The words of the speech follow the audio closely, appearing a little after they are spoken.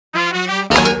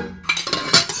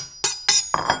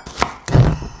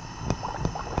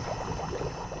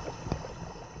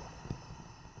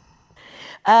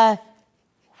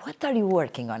What are you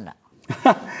working on now?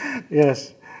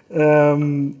 Yes.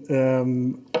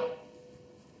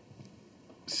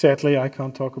 Sadly, I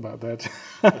can't talk about that.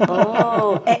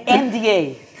 Oh,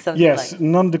 NDA, something yes, like.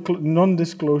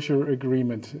 non-disclosure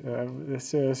agreement.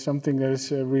 It's something that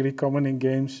is really common in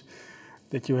games,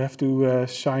 that you have to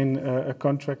sign a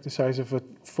contract the size of a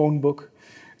phone book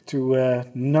to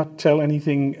not tell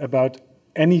anything about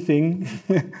anything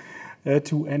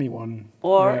to anyone.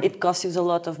 Or it costs you a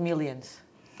lot of millions.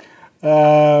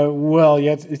 Well,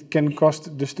 yet it can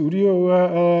cost the studio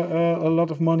a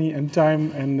lot of money and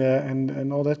time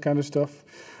and all that kind of stuff,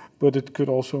 but it could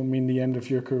also mean the end of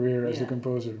your career as a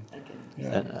composer. Okay.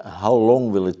 Yeah. And how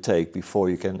long will it take before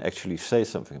you can actually say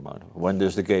something about it? When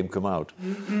does the game come out?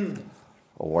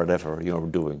 Or whatever you're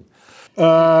doing?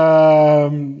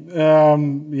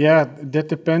 Yeah, that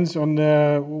depends on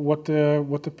what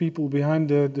the people behind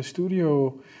the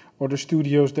studio or the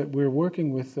studios that we're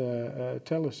working with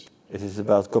tell us. It is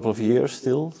about a couple of years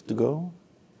still to go?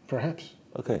 Perhaps.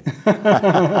 Okay.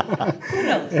 Who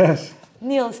knows? Yes.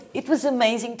 Niels, it was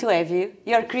amazing to have you.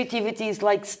 Your creativity is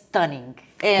like stunning,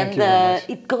 and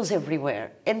it goes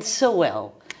everywhere, and so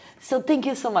well. So thank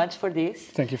you so much for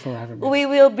this. Thank you for having me. We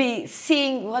will be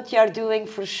seeing what you are doing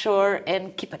for sure,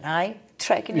 and keep an eye,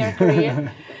 tracking your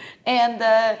career. And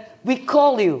we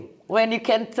call you when you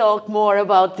can talk more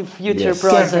about the future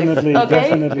projects. Definitely, okay?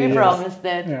 definitely. We promise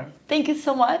that. Yeah. Thank you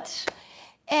so much.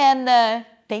 And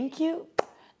thank you.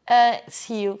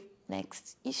 See you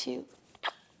next issue.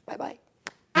 Bye-bye.